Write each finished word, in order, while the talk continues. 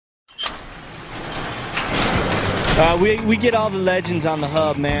We get all the legends on the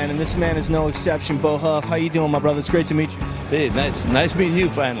hub, man, and this man is no exception. Bo Huff, how you doing, my brother? It's great to meet you. Hey, nice meeting you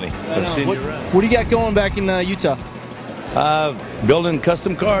finally. I've seen you around. What do you got going back in Utah? Building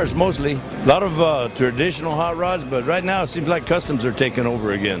custom cars mostly. A lot of traditional hot rods, but right now it seems like customs are taking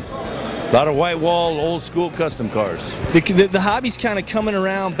over again. A lot of white wall, old school custom cars. The hobby's kind of coming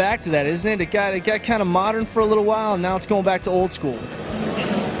around back to that, isn't it? It got kind of modern for a little while, and now it's going back to old school.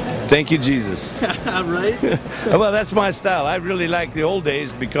 Thank you, Jesus. Right? Well, that's my style. I really like the old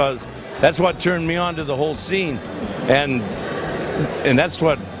days because that's what turned me on to the whole scene. And that's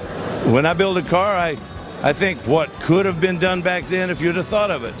what, when I build a car, I think what could have been done back then if you'd have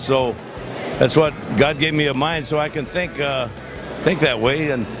thought of it. So that's what God gave me a mind so I can think that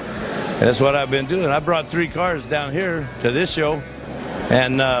way. And that's what I've been doing. I brought 3 cars down here to this show,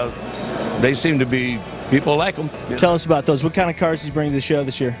 and they seem to be, people like them. Tell us about those. What kind of cars did you bring to the show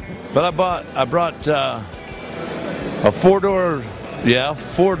this year? But I brought a 4-door,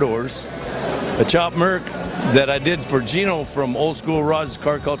 4 doors, a chopped Merc that I did for Gino from Old School Rods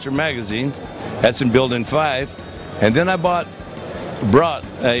Car Culture magazine. That's in Building 5. And then I brought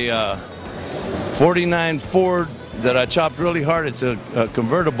a 49 Ford that I chopped really hard. It's a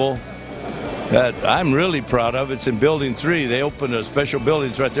convertible that I'm really proud of. It's in Building 3. They opened a special building.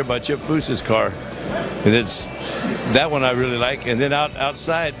 It's right there by Chip Foose's car. And it's that one I really like. And then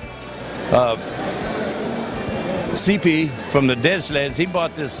outside, CP from the Dead Sleds, he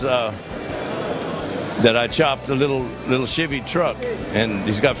bought this that I chopped, a little Chevy truck, and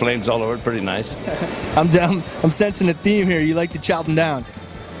he's got flames all over it. Pretty nice. I'm sensing a theme here. You like to chop them down.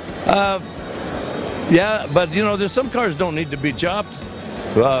 Yeah, but you know, there's some cars don't need to be chopped.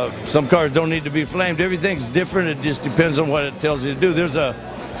 Some cars don't need to be flamed. Everything's different. It just depends on what it tells you to do. There's a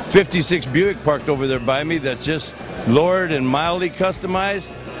 56 Buick parked over there by me that's just lowered and mildly customized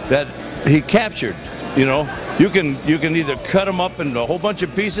that he captured. You know, you can either cut them up into a whole bunch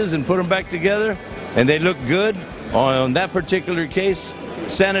of pieces and put them back together, and they look good. On that particular case,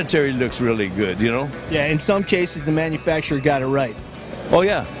 sanitary looks really good, you know? Yeah, in some cases, the manufacturer got it right. Oh,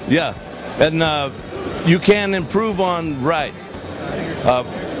 yeah. And you can improve on right.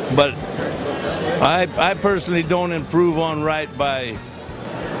 But I personally don't improve on right by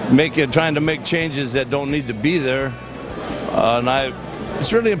trying to make changes that don't need to be there.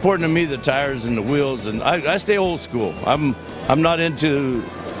 It's really important to me, the tires and the wheels, and I stay old school. I'm not into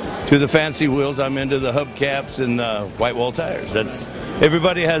the fancy wheels. I'm into the hubcaps and white wall tires. That's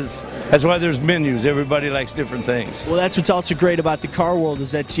why there's menus. Everybody likes different things. Well, that's what's also great about the car world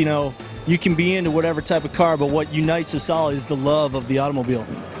is that, you know, you can be into whatever type of car, but what unites us all is the love of the automobile.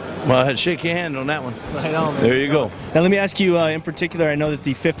 Well, I'd shake your hand on that one. Right on, man. There you go. Now, let me ask you in particular, I know that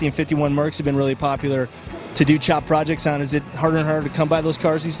the 50 and 51 Mercs have been really popular to do chop projects on. Is it harder and harder to come by those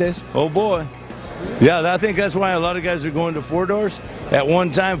cars these days? Oh, boy. Yeah, I think that's why a lot of guys are going to 4 doors. At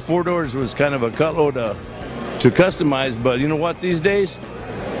one time, 4 doors was kind of a cutload to customize, but you know what, these days,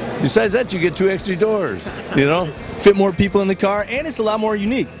 besides that, you get 2 extra doors, you know? Fit more people in the car, and it's a lot more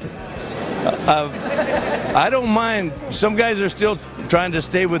unique. I don't mind. Some guys are still trying to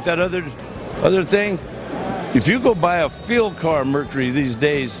stay with that other thing. If you go buy a field car Mercury these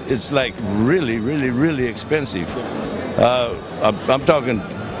days, it's like really, really, really expensive. I'm talking,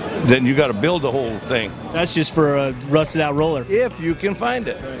 then you got to build the whole thing. That's just for a rusted out roller. If you can find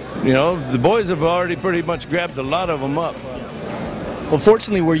it. You know, the boys have already pretty much grabbed a lot of them up. Well,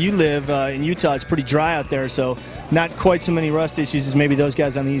 fortunately, where you live in Utah, it's pretty dry out there, so not quite so many rust issues as maybe those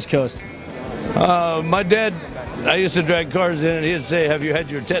guys on the East Coast. My dad, I used to drag cars in, and he'd say, "Have you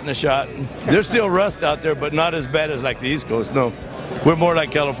had your tetanus shot?" There's still rust out there, but not as bad as like the East Coast. No, we're more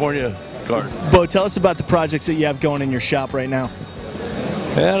like California cars. Bo, tell us about the projects that you have going in your shop right now.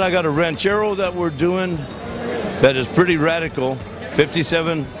 And I got a Ranchero that we're doing that is pretty radical,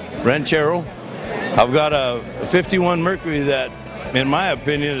 57 Ranchero. I've got a 51 Mercury that, in my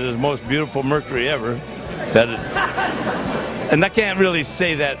opinion, is the most beautiful Mercury ever. And I can't really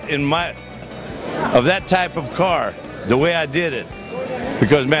say that of that type of car, the way I did it,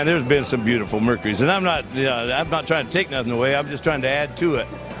 because man, there's been some beautiful Mercuries, and I'm not trying to take nothing away. I'm just trying to add to it.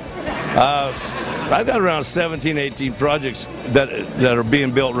 I've got around 17, 18 projects that are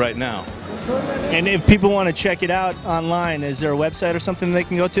being built right now. And if people want to check it out online, is there a website or something they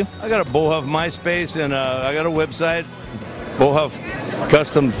can go to? I got a Bo Huff MySpace, and I got a website, Bo Huff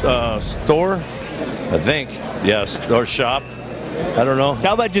Custom Store, I think. Yes, or shop. I don't know.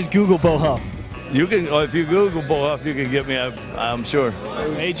 How about just Google Bo Huff? You can, if you Google Bo Huff, you can get me, I'm sure.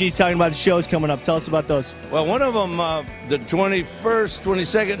 AG's talking about the shows coming up. Tell us about those. Well, one of them, the 21st,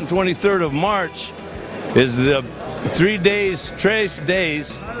 22nd, and 23rd of March, is the 3 days, trace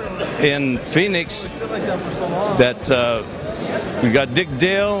days in Phoenix that we got Dick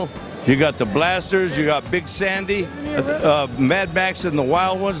Dale, you got the Blasters, you got Big Sandy, Mad Max and the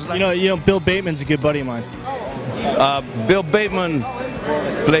Wild Ones. You know, Bill Bateman's a good buddy of mine. Bill Bateman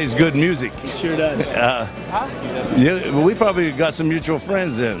plays good music. He sure does. Yeah, we probably got some mutual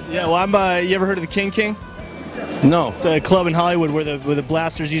friends then. Yeah, well, you ever heard of the King? No. It's a club in Hollywood where the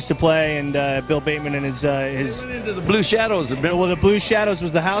Blasters used to play, and Bill Bateman and his Into the Blue Shadows. well, the Blue Shadows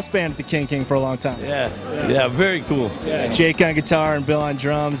was the house band at the King for a long time. Yeah, very cool. Yeah, Jake on guitar and Bill on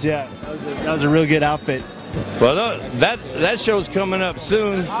drums. Yeah, that was a real good outfit. Well, that show's coming up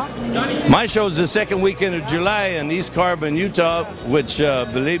soon. My show's the second weekend of July in East Carbon, Utah, which,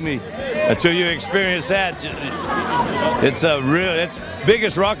 believe me, until you experience that, it's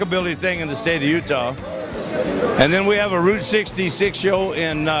biggest rockabilly thing in the state of Utah. And then we have a Route 66 show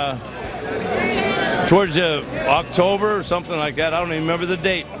in towards October or something like that. I don't even remember the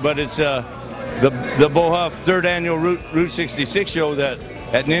date, but it's the Bo Huff third annual Route 66 show that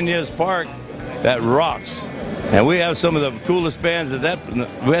at Nunez Park that rocks. And we have some of the coolest bands at that.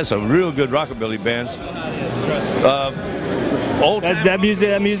 We have some real good rockabilly bands. That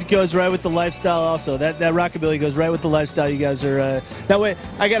music goes right with the lifestyle. Also, that rockabilly goes right with the lifestyle. You guys are. Now, wait,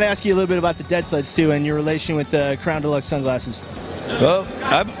 I got to ask you a little bit about the Dead Sleds too, and your relation with the Crown Deluxe sunglasses. Well,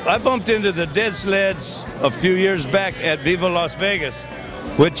 I bumped into the Dead Sleds a few years back at Viva Las Vegas,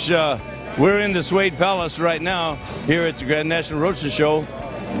 which we're in the Suede Palace right now here at the Grand National Roadster Show,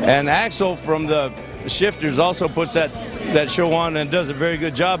 and Axel from the Shifters also puts that show on and does a very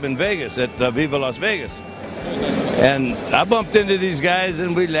good job in Vegas at Viva Las Vegas. And I bumped into these guys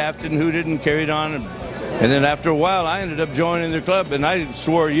and we laughed and hooted and carried on. And then after a while, I ended up joining their club. And I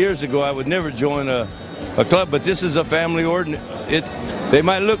swore years ago I would never join a club, but this is a family ordinance. They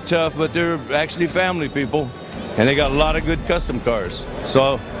might look tough, but they're actually family people. And they got a lot of good custom cars.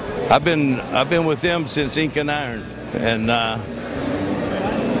 So I've been with them since Ink and Iron. And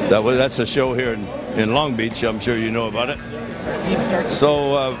that's a show here in Long Beach. I'm sure you know about it.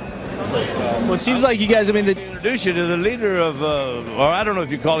 So, well, it seems like you guys, introduce you to the leader of, or I don't know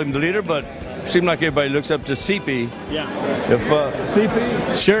if you call him the leader, but it seemed like everybody looks up to CP. Yeah. If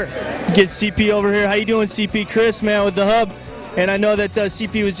CP? Sure. Get CP over here. How you doing, CP? Chris, man, with the Hub. And I know that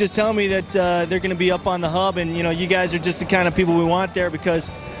CP was just telling me that they're going to be up on the Hub, and, you know, you guys are just the kind of people we want there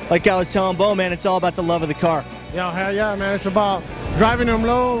because, like I was telling Bo, man, it's all about the love of the car. Yeah, hell yeah, man. It's about driving them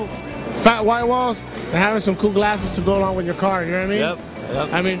low, fat white walls, and having some cool glasses to go along with your car, you know what I mean? Yep.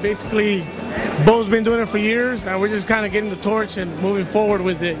 I mean, basically, Bo's been doing it for years, and we're just kind of getting the torch and moving forward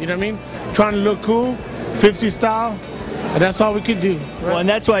with it, you know what I mean? Trying to look cool, 50s style, and that's all we could do. Right? Well, and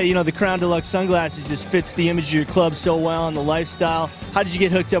that's why, you know, the Crown Deluxe sunglasses just fits the image of your club so well and the lifestyle. How did you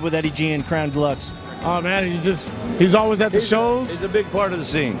get hooked up with Eddie G and Crown Deluxe? Oh, man, he's always at the shows. He's a big part of the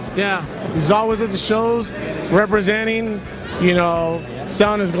scene. Yeah, he's always at the shows, representing, you know,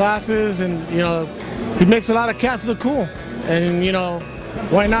 selling his glasses, and, you know, he makes a lot of cats look cool. And, you know,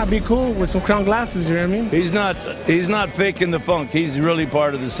 why not be cool with some Crown glasses, you know what I mean? He's not faking the funk. He's really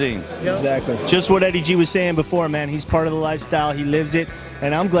part of the scene. Yep. Exactly. Just what Eddie G was saying before, man. He's part of the lifestyle. He lives it.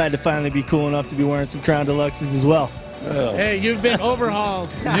 And I'm glad to finally be cool enough to be wearing some Crown Deluxes as well. Oh. Hey, you've been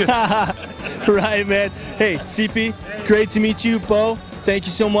overhauled. Right, man. Hey, CP, great to meet you. Bo, thank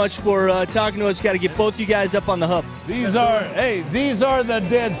you so much for talking to us. Got to get both you guys up on the Hub. These are the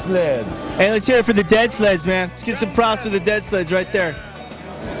Dead Sleds. Hey, let's hear it for the Dead Sleds, man. Let's get some props to the Dead Sleds right there.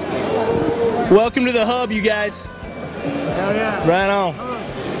 Welcome to the Hub, you guys. Hell yeah. Right on.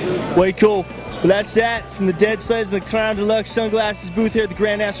 Way cool. Well, that's that from the Dead Sleds and the Crown Deluxe Sunglasses booth here at the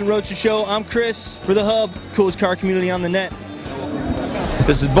Grand National Roadster Show. I'm Chris for the Hub, coolest car community on the net.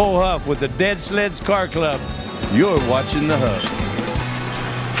 This is Bo Huff with the Dead Sleds Car Club. You're watching the Hub.